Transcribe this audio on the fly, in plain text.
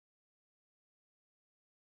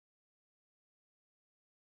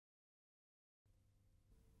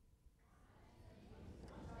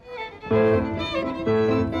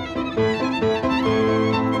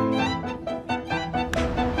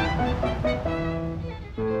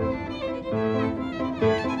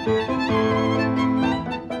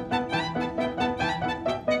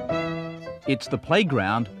It's the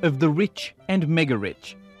playground of the rich and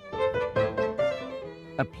mega-rich.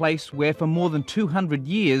 A place where for more than 200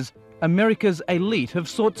 years, America's elite have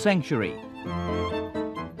sought sanctuary.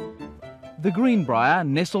 The Greenbriar,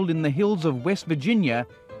 nestled in the hills of West Virginia,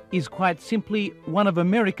 is quite simply one of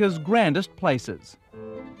America's grandest places.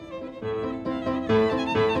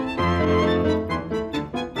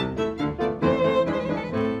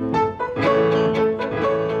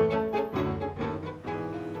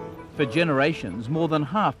 For generations, more than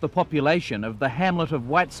half the population of the hamlet of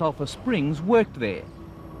White Sulphur Springs worked there.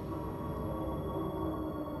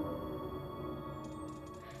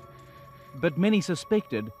 But many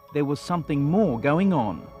suspected there was something more going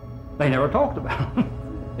on. They never talked about it.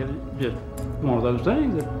 It was just one of those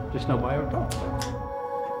things that just nobody ever talked about.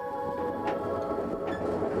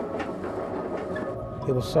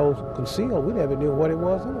 It was so concealed, we never knew what it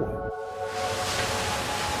was anyway.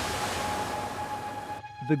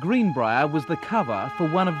 The Greenbriar was the cover for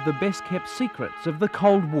one of the best-kept secrets of the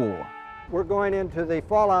Cold War. We're going into the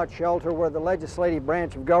fallout shelter where the legislative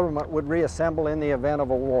branch of government would reassemble in the event of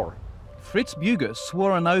a war. Fritz Bugas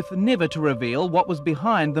swore an oath never to reveal what was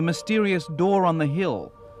behind the mysterious door on the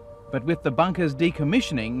hill. But with the bunker's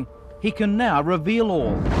decommissioning, he can now reveal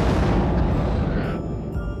all.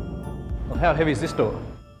 Well, how heavy is this door?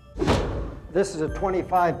 This is a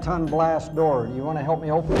 25-ton blast door. Do you want to help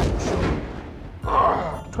me open it? Sure.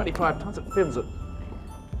 25 tons, it fills it.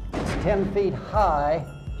 It's 10 feet high,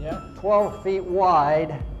 12 feet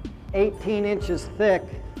wide, 18 inches thick,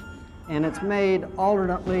 and it's made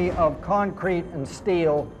alternately of concrete and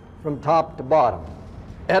steel from top to bottom.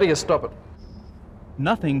 How do you stop it?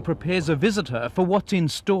 Nothing prepares a visitor for what's in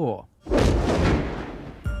store.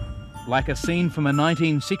 Like a scene from a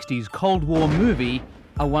 1960s Cold War movie,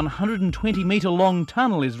 a 120-metre-long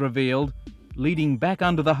tunnel is revealed, leading back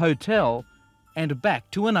under the hotel and back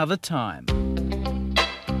to another time.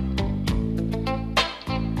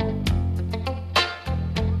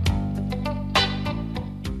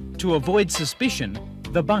 To avoid suspicion,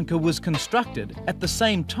 the bunker was constructed at the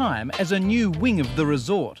same time as a new wing of the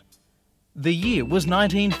resort. The year was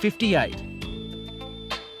 1958.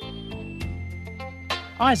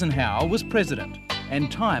 Eisenhower was president, and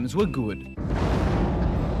times were good.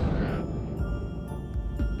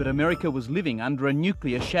 But America was living under a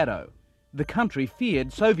nuclear shadow. The country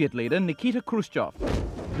feared Soviet leader Nikita Khrushchev.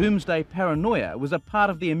 Doomsday paranoia was a part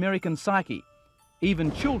of the American psyche.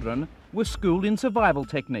 Even children were schooled in survival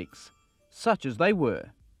techniques, such as they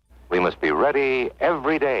were. We must be ready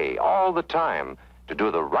every day, all the time, to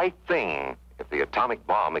do the right thing if the atomic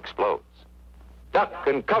bomb explodes. Duck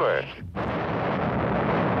and cover.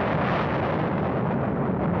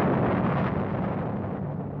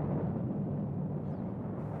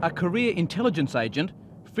 A career intelligence agent,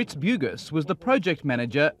 Fritz Bugas was the project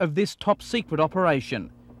manager of this top-secret operation.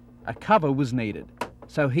 A cover was needed,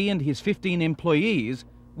 so he and his 15 employees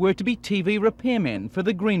were to be TV repairmen for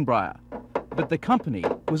the Greenbriar. But the company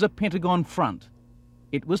was a Pentagon front.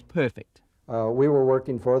 It was perfect. We were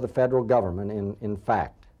working for the federal government, in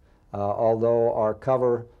fact, although our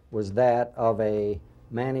cover was that of a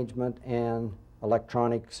management and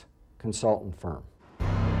electronics consultant firm.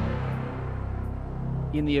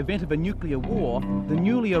 In the event of a nuclear war, the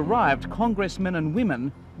newly arrived congressmen and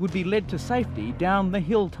women would be led to safety down the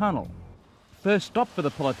hill tunnel. First stop for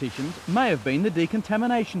the politicians may have been the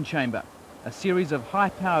decontamination chamber, a series of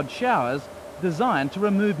high-powered showers designed to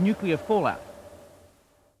remove nuclear fallout.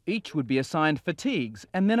 Each would be assigned fatigues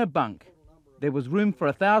and then a bunk. There was room for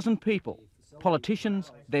 1,000 people,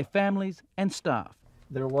 politicians, their families and staff.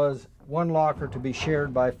 There was one locker to be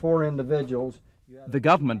shared by 4 individuals. The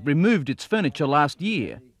government removed its furniture last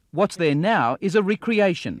year. What's there now is a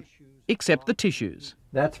recreation, except the tissues.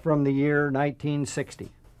 That's from the year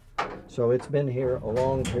 1960. So it's been here a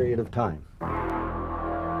long period of time.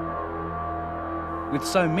 With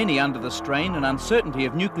so many under the strain and uncertainty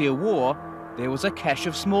of nuclear war, there was a cache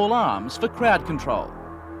of small arms for crowd control.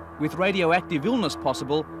 With radioactive illness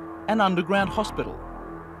possible, an underground hospital.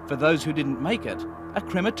 For those who didn't make it, a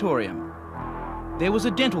crematorium. There was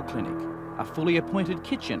a dental clinic, a fully appointed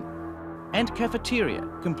kitchen, and cafeteria,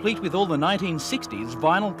 complete with all the 1960s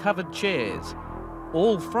vinyl-covered chairs,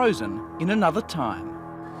 all frozen in another time.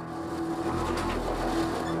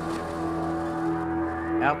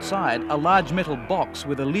 Outside, a large metal box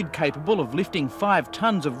with a lid capable of lifting 5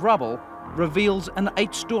 tons of rubble reveals an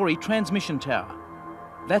 8-story transmission tower.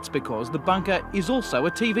 That's because the bunker is also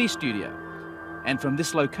a TV studio. And from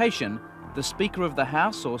this location, the Speaker of the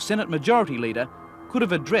House or Senate Majority Leader could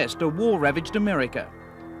have addressed a war-ravaged America.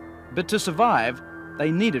 But to survive, they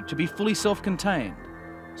needed to be fully self-contained.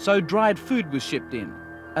 So dried food was shipped in,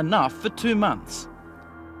 enough for 2 months.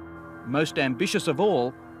 Most ambitious of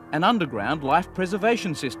all, an underground life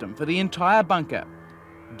preservation system for the entire bunker.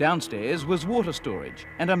 Downstairs was water storage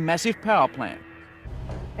and a massive power plant.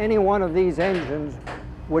 Any one of these engines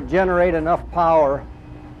would generate enough power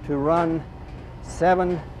to run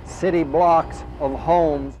 7 city blocks of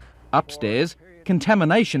homes. Upstairs,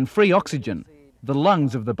 contamination-free oxygen, the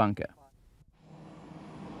lungs of the bunker.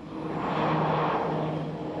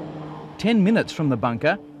 10 minutes from the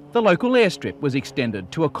bunker, the local airstrip was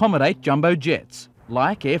extended to accommodate jumbo jets,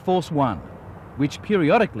 like Air Force One, which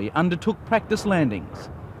periodically undertook practice landings.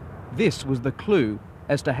 This was the clue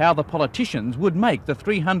as to how the politicians would make the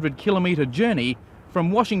 300-kilometre journey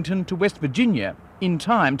from Washington to West Virginia in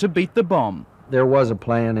time to beat the bomb. There was a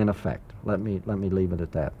plan in effect. Let me leave it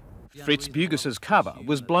at that. Fritz Bugas's cover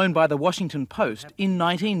was blown by the Washington Post in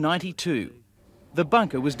 1992. The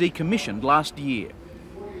bunker was decommissioned last year.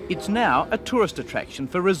 It's now a tourist attraction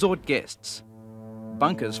for resort guests.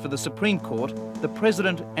 Bunkers for the Supreme Court, the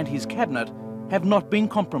President and his cabinet have not been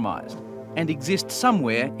compromised and exist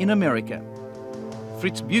somewhere in America.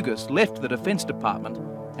 Fritz Bugas left the Defence Department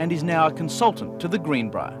and is now a consultant to the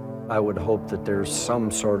Greenbriar. I would hope that there's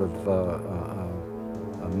some sort of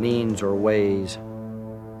means or ways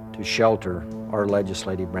to shelter our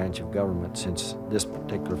legislative branch of government since this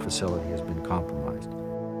particular facility has been compromised.